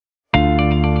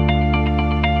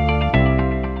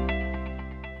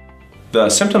The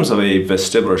symptoms of a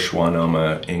vestibular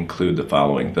schwannoma include the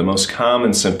following. The most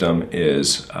common symptom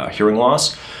is hearing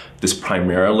loss. This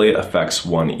primarily affects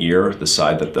one ear, the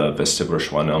side that the vestibular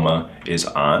schwannoma is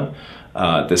on.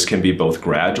 This can be both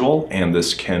gradual and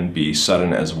this can be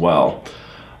sudden as well.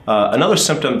 Another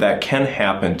symptom that can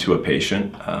happen to a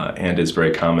patient and is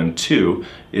very common too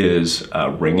is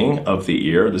ringing of the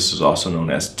ear. This is also known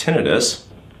as tinnitus.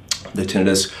 The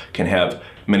tinnitus can have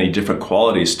many different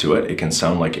qualities to it. It can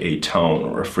sound like a tone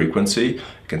or a frequency.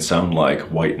 It can sound like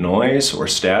white noise or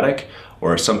static,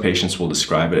 or some patients will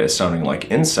describe it as sounding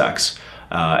like insects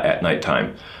at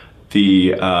nighttime.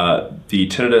 The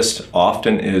tinnitus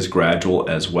often is gradual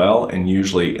as well, and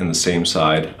usually in the same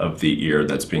side of the ear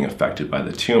that's being affected by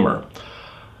the tumor.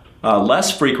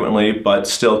 Less frequently, but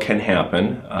still can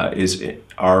happen,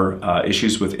 are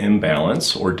issues with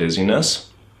imbalance or dizziness.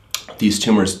 These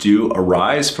tumors do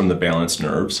arise from the balance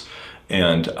nerves,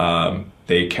 and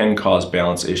they can cause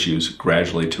balance issues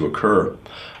gradually to occur.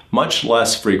 Much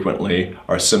less frequently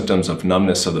are symptoms of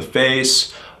numbness of the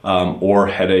face or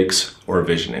headaches or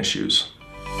vision issues.